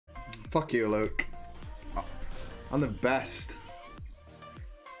Fuck you, Luke. I'm the best.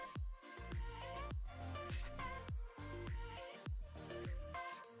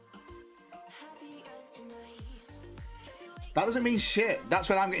 That doesn't mean shit. That's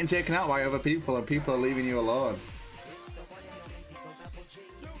when I'm getting taken out by other people and people are leaving you alone.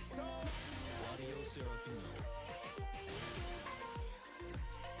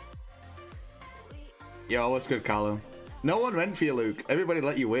 Yo, what's good, Callum? No one went for you, Luke. Everybody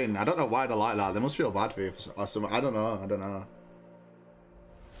let you win. I don't know why they're like that. They must feel bad for you or something. I don't know. I don't know.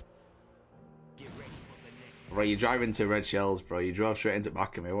 Bro, you drive into red shells, bro. You drove straight into the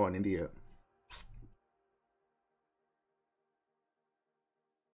back of me. What an idiot.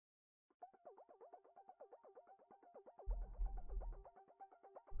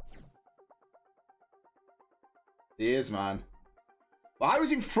 He is, man. Well, I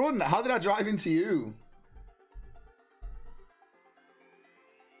was in front. How did I drive into you?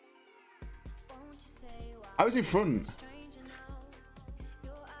 I was in front.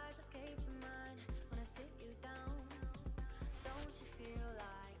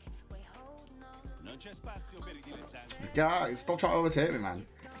 Yeah, stop trying to overtake me, man.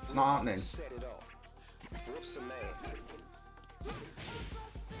 It's not happening.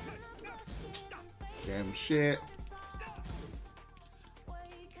 Damn shit.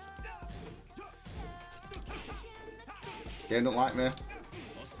 Game don't like me.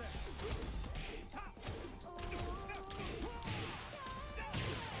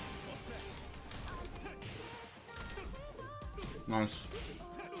 Nice.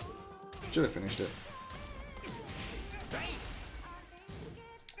 Should have finished it.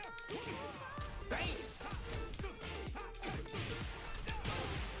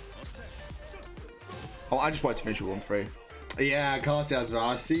 Oh, I just wanted to finish with 1-3. Yeah, of course he has, bro.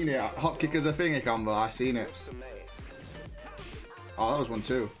 I've seen it. Hop kick is a thing, he can, but I've seen it. Oh, that was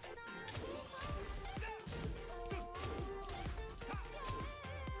 1-2.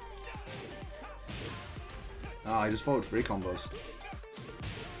 Ah, he just followed 3 combos.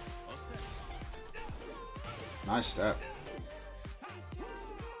 Nice step.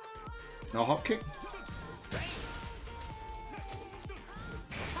 No hop kick?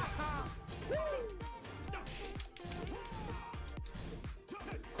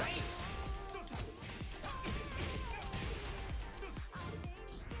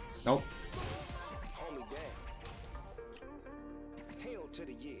 Nope. Hail to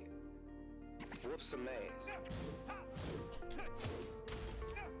the year. Whoop some ass.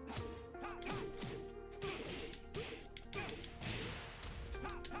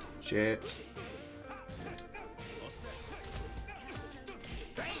 Shit.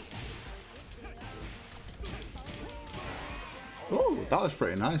 Oh, that was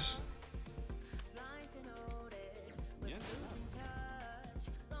pretty nice.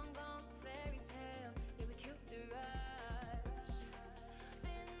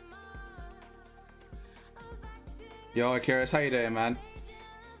 Yo, Akiris, how you doing, man?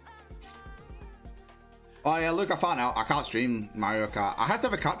 Oh yeah, look, I found out I can't stream Mario Kart. I have to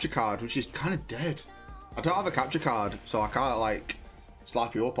have a capture card, which is kind of dead. I don't have a capture card, so I can't like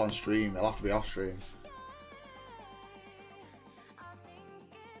slap you up on stream. It'll have to be off stream.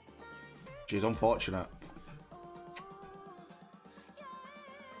 Which is unfortunate.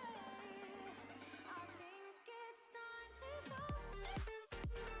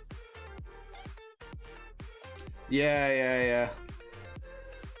 Yeah.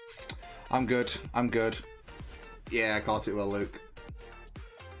 I'm good. I'm good. Yeah, I caught it well, Luke.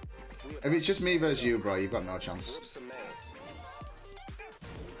 If it's just me versus you, bro, you've got no chance.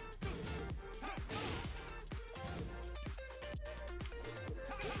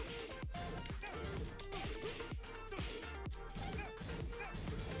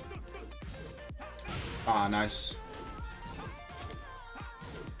 Ah, nice.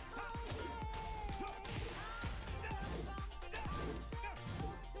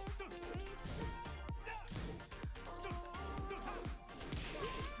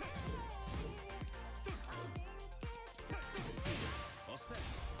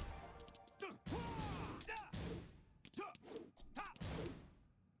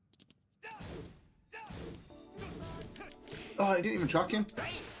 Oh, he didn't even track him.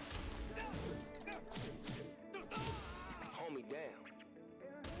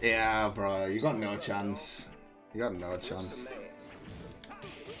 Yeah, bro, you got no chance. You got no chance.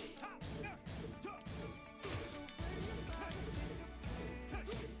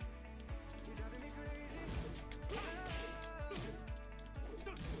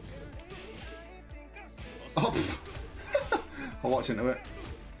 Oh, I walked into it.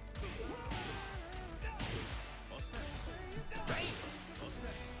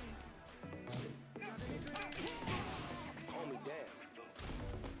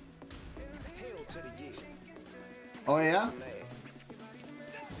 Oh yeah?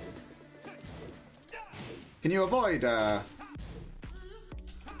 Can you avoid back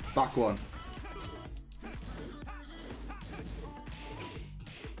one?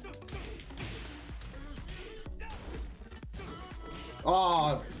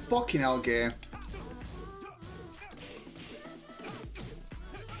 Oh, fucking hell game.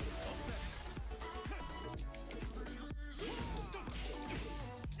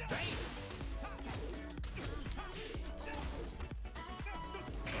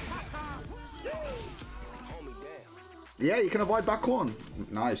 Yeah, you can avoid back one.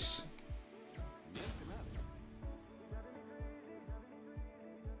 Nice.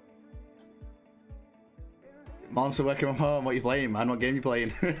 Monster working from home. What are you playing, man? What game are you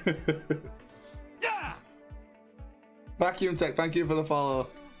playing? Vacuum Tech, thank you for the follow.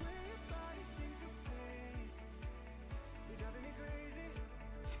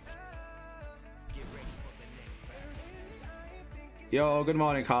 Yo, good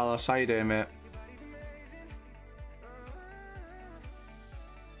morning, Carlos. How you doing, mate?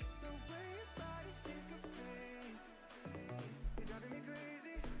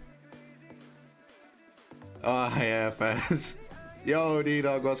 Oh, yeah, fans. Yo,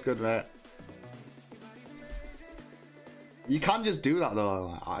 D-Dog, what's good, mate? You can just do that,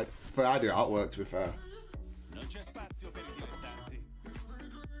 though. I do it at work, to be fair.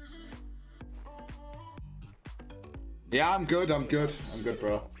 Yeah, I'm good, I'm good. I'm good,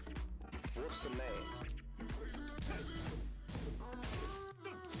 bro.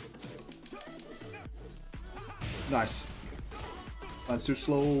 Nice. That's too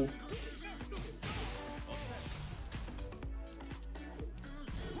slow.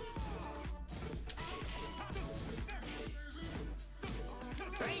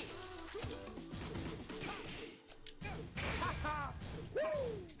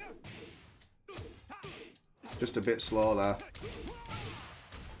 Just a bit slow there.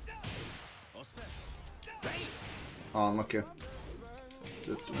 Oh, unlucky.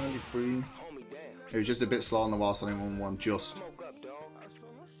 That's 23. It was just a bit slow on the whilst on 1-1, just.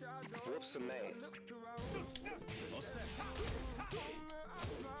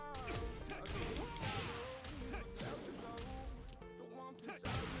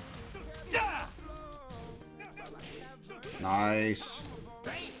 Nice.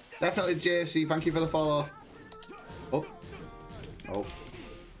 Definitely JC, thank you for the follow. Oh. Oh.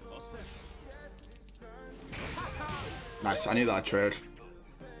 Nice, I knew that I'd trade.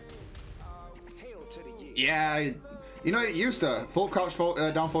 Yeah, you know it used to. Full crouch,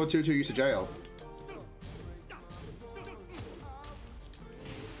 down forward 2-2 used to jail.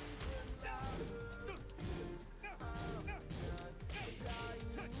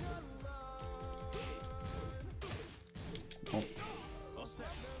 Oh.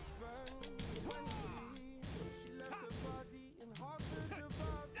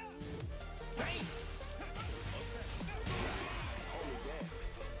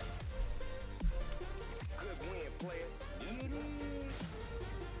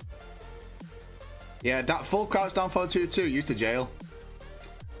 Yeah, that full crouch down forward 2-2 used to jail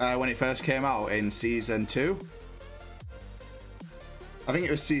when it first came out in season 2. I think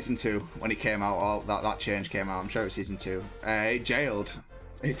it was season 2 when it came out. All that change came out. I'm sure it was season 2. It jailed.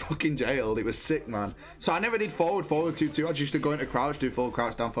 It fucking jailed. It was sick, man. So I never did forward 2-2. I just used to go into crouch, do full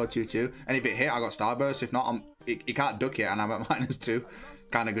crouch down forward 2-2, and if it hit, I got starburst. If not, you can't duck it, and I'm at -2.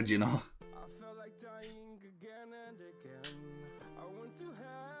 Kind of good, you know.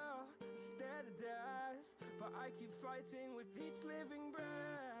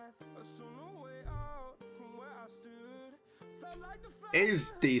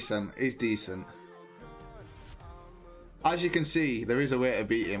 Is decent. Is decent. As you can see, there is a way to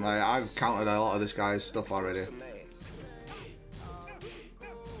beat him. Like, I've counted a lot of this guy's stuff already.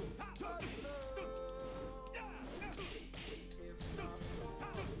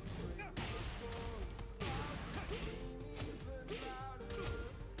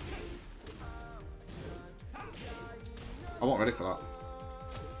 I wasn't ready for that.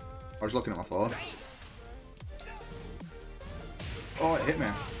 I was looking at my phone. Oh, it hit me.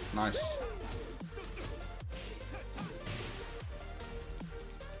 Nice.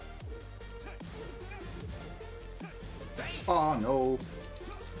 Oh, no.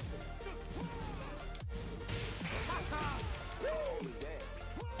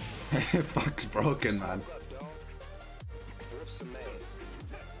 Fuck's broken, man.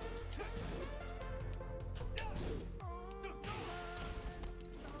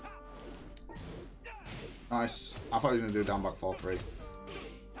 Nice. I thought he was going to do a down back 4-3.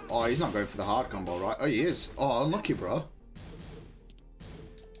 Oh, he's not going for the hard combo, right? Oh, he is. Oh, unlucky, bro.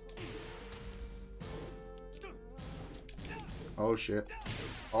 Oh shit.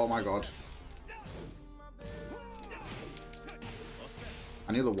 Oh my god.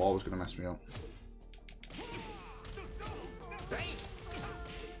 I knew the wall was gonna mess me up.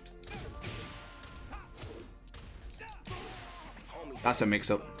 That's a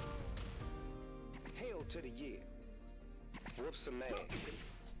mix-up.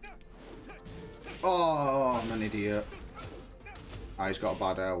 Oh, I'm an idiot. Ah, he's got a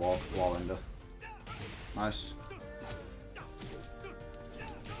bad wall ender. Nice.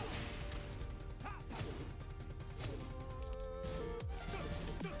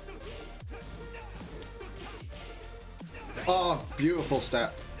 Oh, beautiful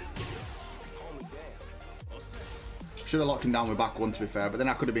step. Should have locked him down with back one, to be fair, but then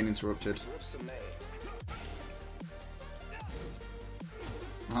I could have been interrupted.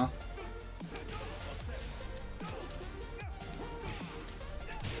 Uh-huh.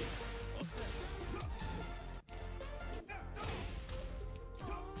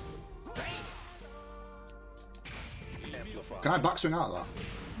 Can I backswing out of that?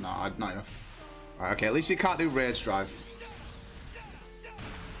 No, not enough. Alright, okay, at least you can't do rage drive.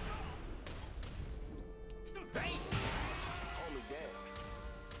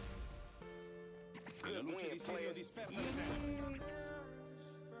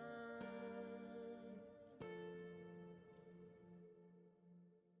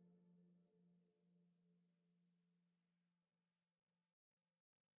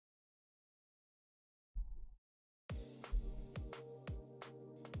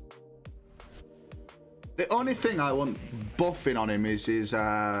 The only thing I want buffing on him is his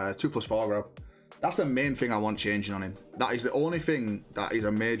 2+4 grab. That's the main thing I want changing on him. That is the only thing that is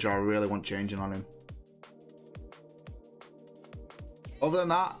a major I really want changing on him. Other than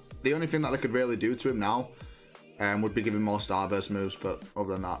that, the only thing that they could really do to him now would be giving more starburst moves, but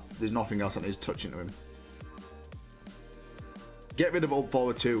other than that, there's nothing else that needs touching to him. Get rid of up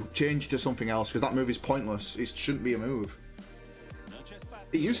forward 2, change to something else, because that move is pointless. It shouldn't be a move.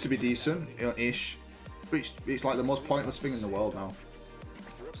 It used to be decent, ish. It's like the most pointless thing in the world now.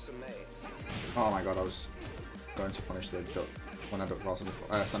 Oh my god, I was going to punish the duck when I ducked while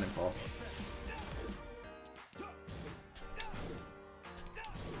standing for.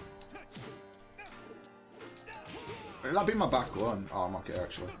 Will that be my back one? Oh, I'm okay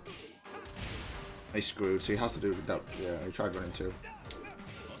actually. He's screwed, so he has to do that. Yeah, he tried running too.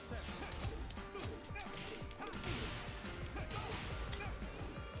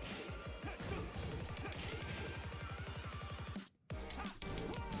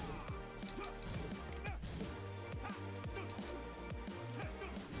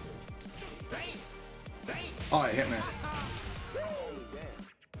 Oh, it hit me.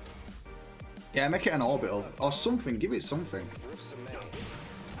 Yeah, make it an orbital or something. Give it something.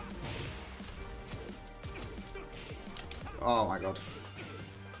 Oh my god.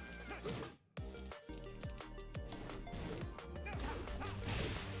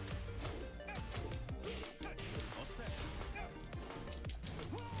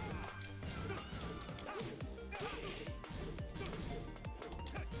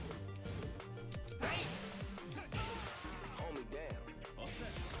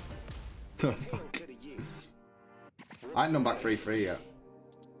 The fuck? I ain't done back 3-3 yet.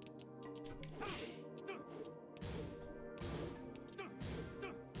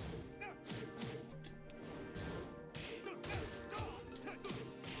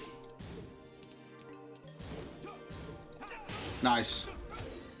 Nice.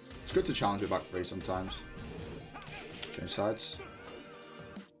 It's good to challenge with back 3 sometimes. Change sides.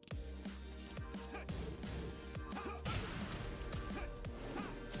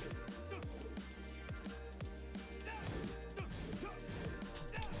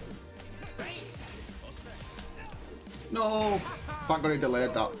 No! Thank God he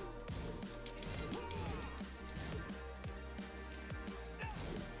delayed that.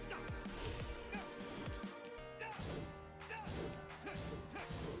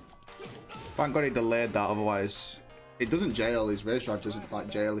 Thank God he delayed that, otherwise it doesn't jail. His race drive doesn't like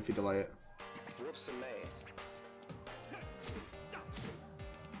jail if you delay it.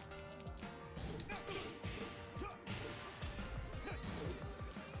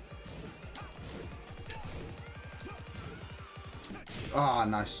 Ah,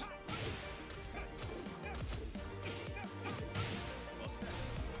 nice.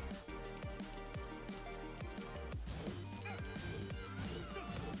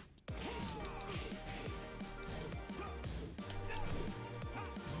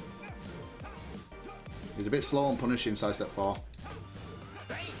 He's a bit slow on punishing side step 4.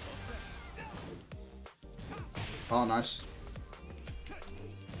 Oh, nice.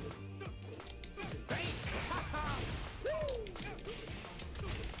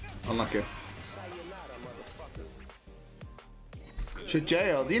 Unlucky. Should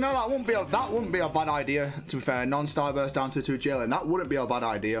jail? You know, that wouldn't be a bad idea. To be fair, non-starburst down to 2 jailing. That wouldn't be a bad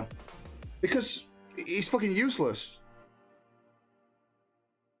idea because he's fucking useless.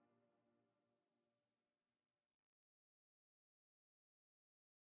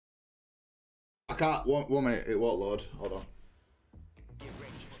 I can't. 1 minute. It won't load. Hold on.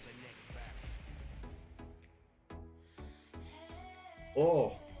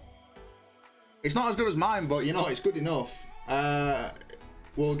 Oh, it's not as good as mine, but you know, it's good enough. I'll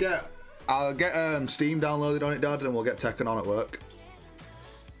get Steam downloaded on it, Dad, and we'll get Tekken on at work.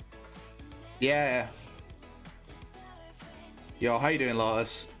 Yeah. Yo, how you doing,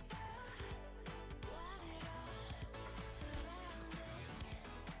 Lotus?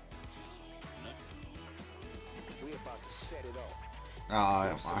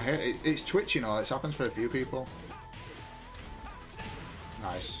 I hate it. It's Twitch, you know. It happens for a few people.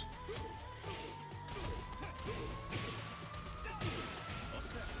 Nice.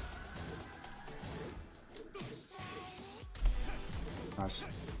 Nice.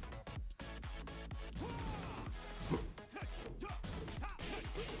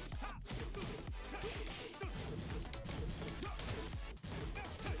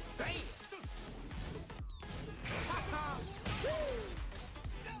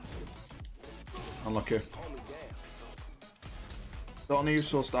 Unlucky. The only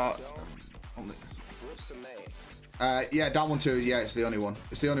useful start. Yeah, down 1 2. Yeah, it's the only one.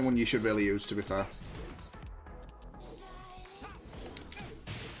 It's the only one you should really use, to be fair.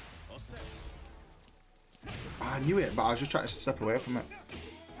 I knew it, but I was just trying to step away from it.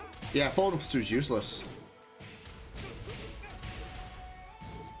 Yeah, forward plus 2 is useless.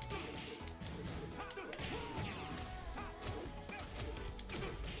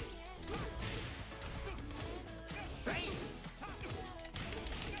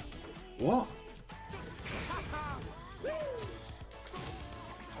 What?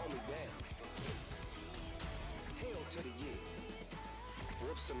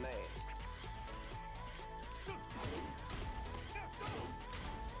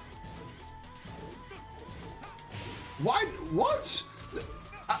 Why? What?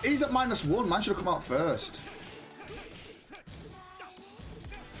 He's at -1. Man should have come out first.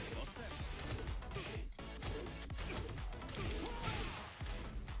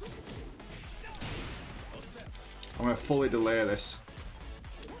 I'm gonna fully delay this.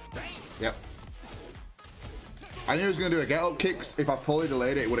 Yep. I knew he was gonna do a get up kick. If I fully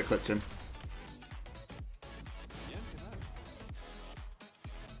delayed it, it would have clipped him.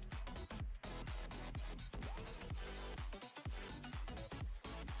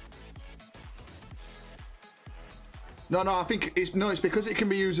 No, I think it's because it can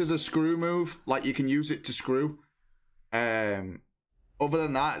be used as a screw move. Like you can use it to screw. Other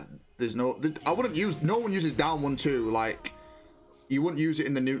than that, there's no. No one uses down 1 2. Like you wouldn't use it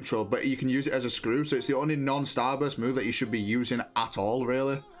in the neutral, but you can use it as a screw. So it's the only non-starburst move that you should be using at all,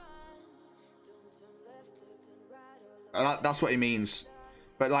 really. And that's what he means.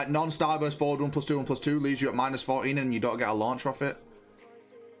 But like non-starburst forward 1 + 2 1 + 2 leaves you at -14, and you don't get a launch off it.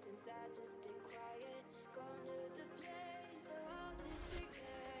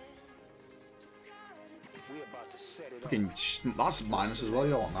 Fucking, that's minus as well.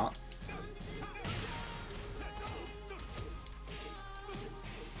 You don't want that.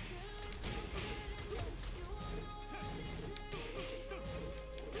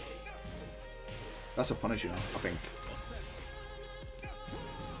 That's a punish, you know, I think.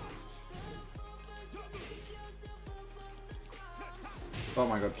 Oh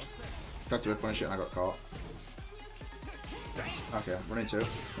my god. Tried to punish it and I got caught. Okay, running 2.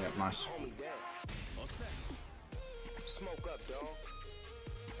 Yeah, nice.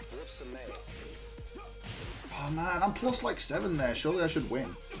 Oh man, I'm plus like 7 there. Surely I should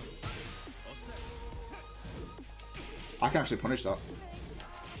win. I can actually punish that.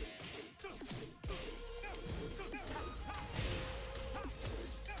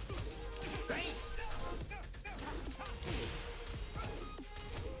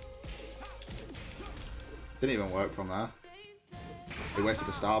 Didn't even work from there. He wasted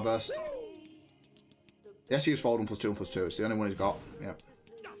the starburst. Yes, he used forward 1 + 2 1 + 2. It's the only one he's got. Yeah.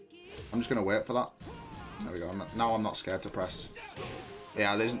 I'm just gonna wait for that. There we go. Now I'm not scared to press.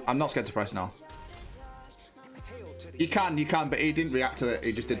 Yeah, I'm not scared to press now. You can, but he didn't react to it.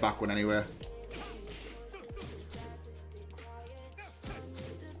 He just did back one anyway.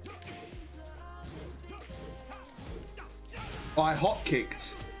 Oh, I hot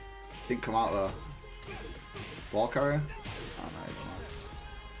kicked. Didn't come out though. Ball carrier? Oh, no,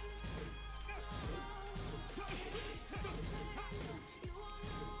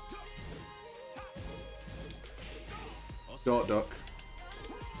 Don't duck.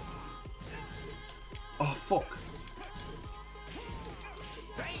 Oh, fuck.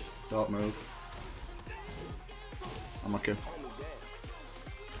 Don't move. I'm looking.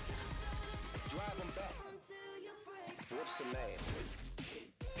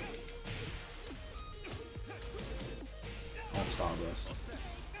 I'll start this.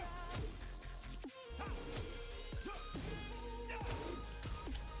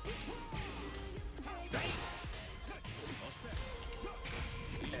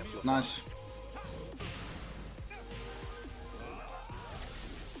 Nice.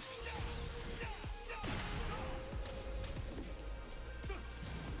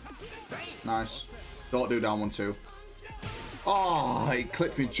 Nice. Don't do down 1-2. Oh, he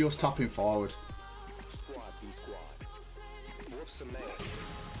clipped me just tapping forward.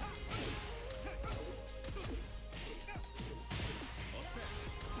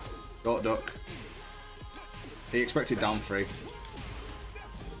 Don't duck. He expected down 3.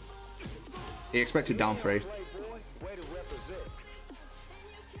 He expected down 3.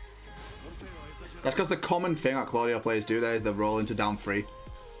 That's because the common thing that Claudio players do there is they roll into down 3.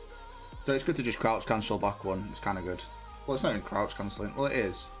 So it's good to just crouch cancel back 1. It's kind of good. Well, it's not even crouch cancelling. Well, it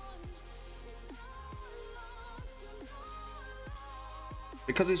is.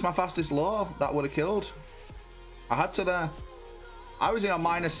 Because it's my fastest low, that would have killed. I had to there. I was in a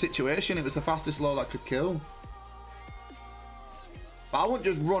minus situation. It was the fastest low that could kill. But I wouldn't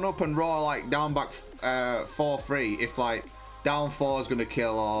just run up and roll like down back 4-3 if like down 4 is going to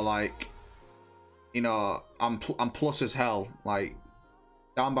kill, or like, you know, I'm plus as hell. Like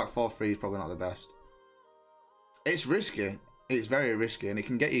down back 4-3 is probably not the best. It's risky. It's very risky, and it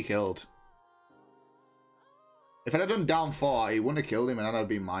can get you killed. If I'd have done down 4, he wouldn't have killed him, and then I'd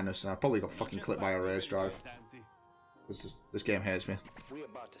be minus, and I probably got fucking clipped by a race drive. This game hates me. We're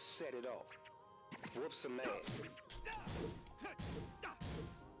about to set it off. Whoop some man.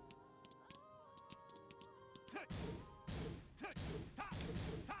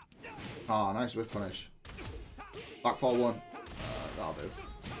 Oh, nice whiff punish. Back 4-1. That'll do.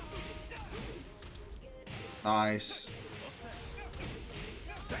 Nice.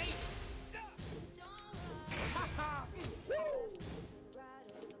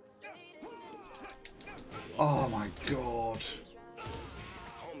 Oh my god.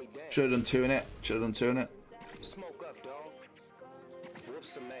 Should have done 2 in it. Should have done 2 in it. Smoke up, dog. Whoop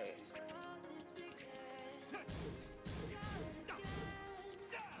some ass.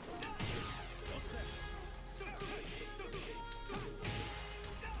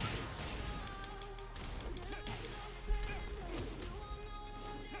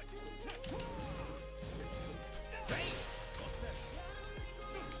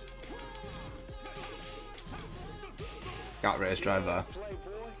 Got race drive there.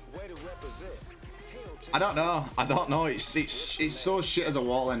 I don't know. I don't know. It's so shit as a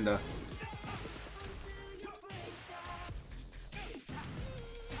wall ender.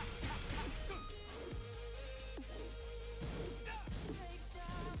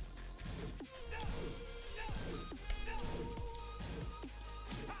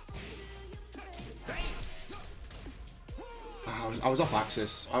 I was off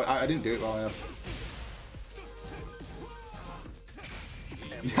axis. I didn't do it well enough.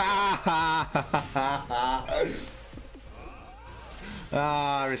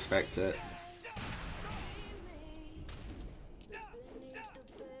 I respect it.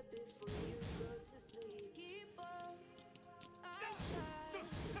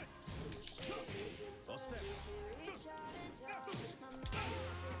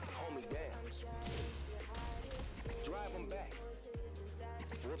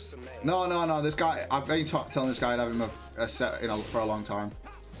 No. This guy, I've been telling this guy I'd have him a set for a long time.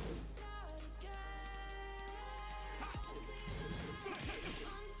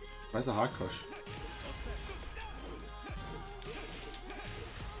 Where's the hard crush?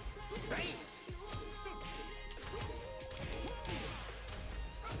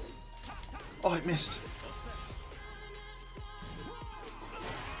 Oh, it missed.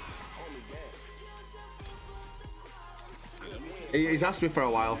 He's asked me for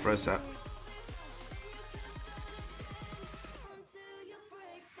a while for a set.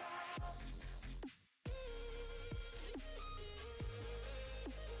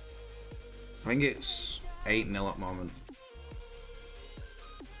 I think it's 8-0 at the moment.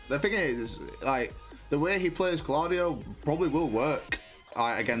 The thing is, like, the way he plays Claudio probably will work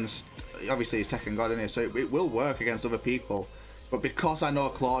against, obviously he's Tekken God in here, so it will work against other people. But because I know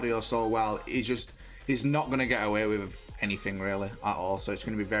Claudio so well, he's not going to get away with anything really at all, so it's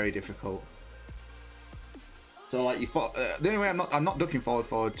going to be very difficult. So like the only way I'm not ducking forward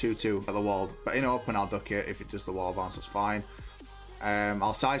 2-2 at the wall, but in open I'll duck it if it does the wall bounce. That's fine.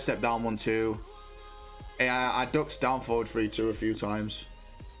 I'll sidestep down 1-2. I ducked down forward 3-2 a few times.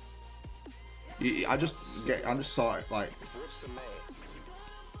 I just saw it like.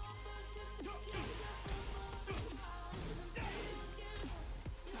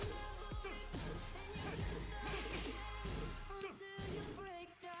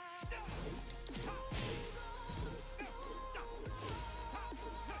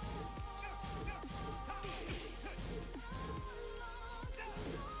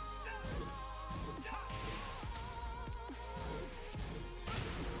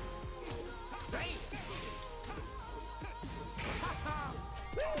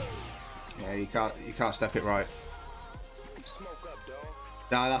 Yeah, you can't step it right.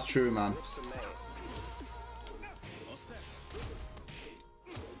 Nah, that's true, man.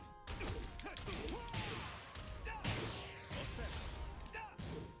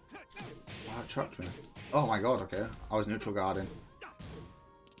 Wow, that trapped me. Oh my god, okay. I was neutral guarding.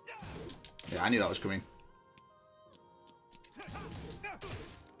 Yeah, I knew that was coming.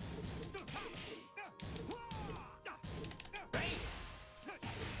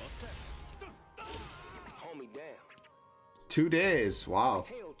 Hold me down. 2 days, wow.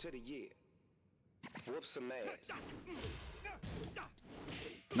 Hell to the year. Whoop some ass.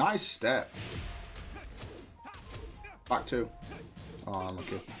 Nice step. Back 2. Oh,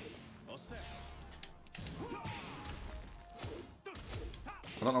 unlucky.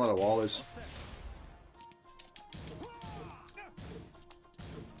 I don't know where the wall is.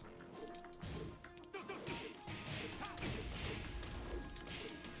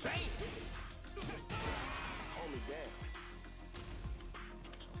 Hold me down.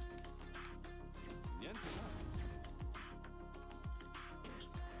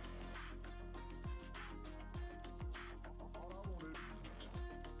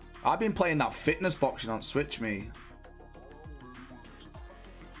 I've been playing that fitness boxing on Switch, me.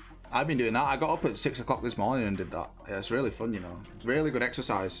 I've been doing that. I got up at 6 o'clock this morning and did that. Yeah, it's really fun, you know. Really good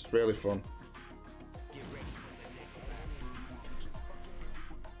exercise. Really fun.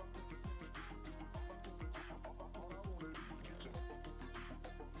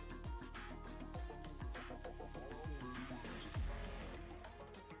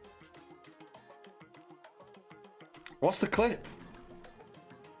 What's the clip?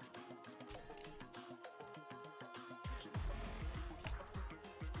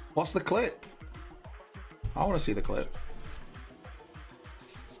 What's the clip? I want to see the clip.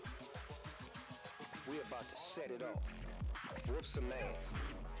 We about to set it off. Whoop some ass.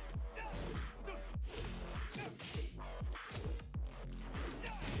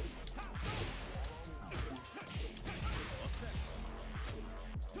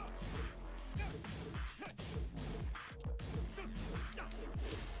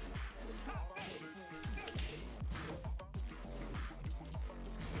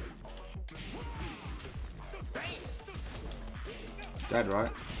 Dead, right?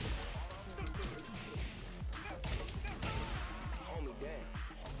 Hold me down.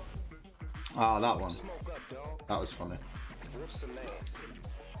 Ah, that one. Smoke up, dog. That was funny. Whoop some ass.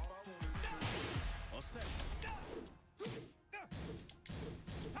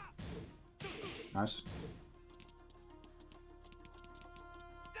 Nice.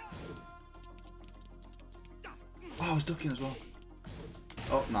 Oh, I was ducking as well.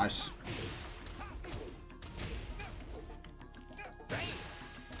 Oh, nice. Right.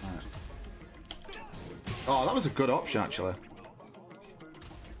 Oh, that was a good option, actually.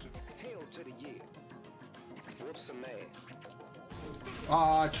 Hell to the year. Whoop some ass. Oh,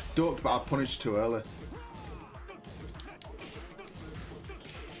 I ducked, but I punished too early.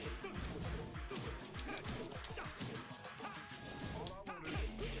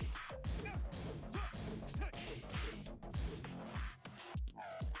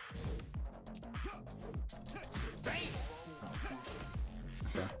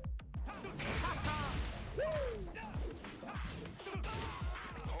 Okay.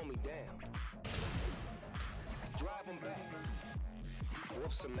 Hold me down. Drive him back.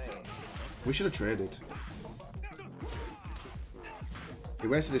 Whoop some ass. We should have traded. He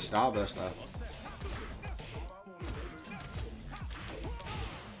wasted his starburst there.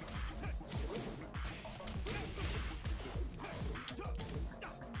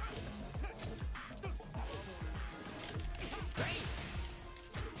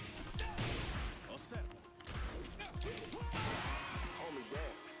 Hold me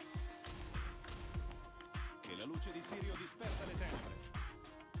down. Che la luce di Sirio disperta le tenebre.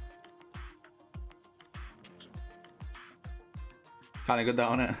 Kind of good that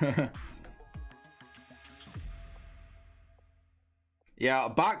on it. Yeah,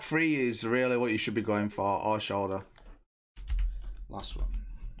 back three is really what you should be going for, or shoulder. Last one.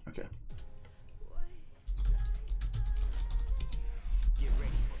 Okay.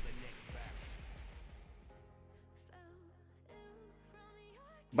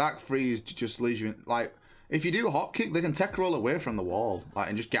 Back three is just leaves you in, like, if you do hop kick, they can tech roll away from the wall, like,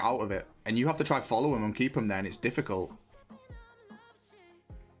 and just get out of it. And you have to try follow him and keep him there, and it's difficult.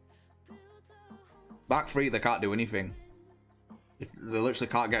 Back three, they can't do anything. They literally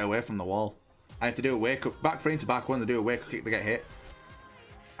can't get away from the wall. And if they do a wake up, back three into back one, they do a wake up kick, they get hit.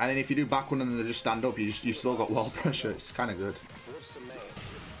 And then if you do back one and then they just stand up, you've still got wall pressure. It's kind of good.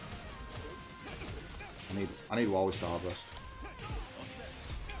 I need wall with Starburst.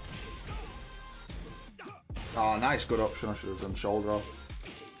 Oh, nice, good option. I should have done shoulder off.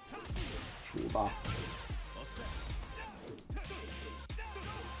 Shoulder.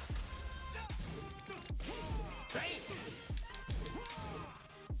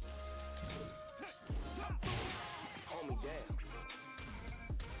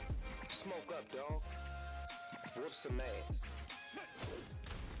 Smoke up, dog. Whoop some ass.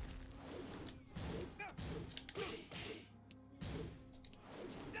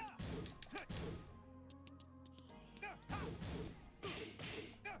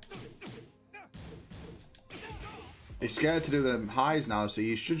 He's scared to do the highs now, so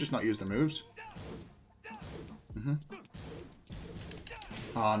you should just not use the moves.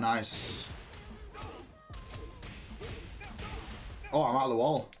 Oh, nice. Oh, I'm out of the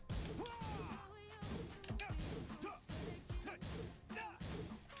wall.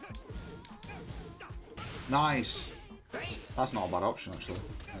 Nice. That's not a bad option, actually.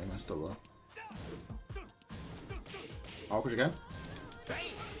 I messed up well. Awkward again.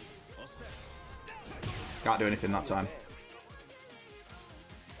 Can't do anything that time.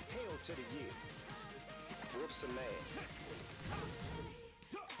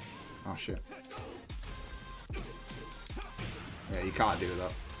 Oh shit. Yeah, you can't do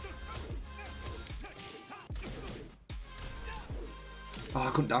that. Oh, I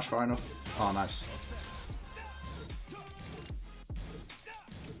couldn't dash far enough. Oh, nice.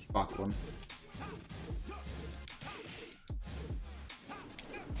 Just back one.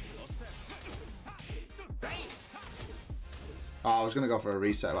 Oh, I was going to go for a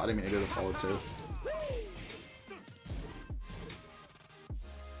reset, but I didn't mean to do the forward two.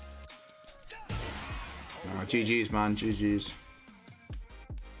 Oh, GG's, man. GG's.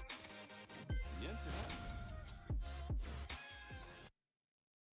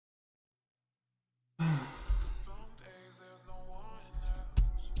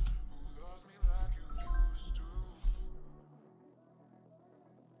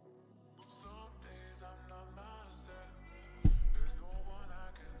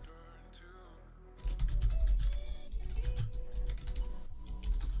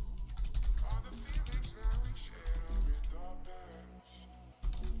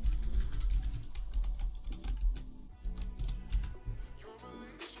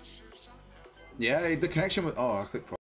 Yeah, the connection with... Oh, I clicked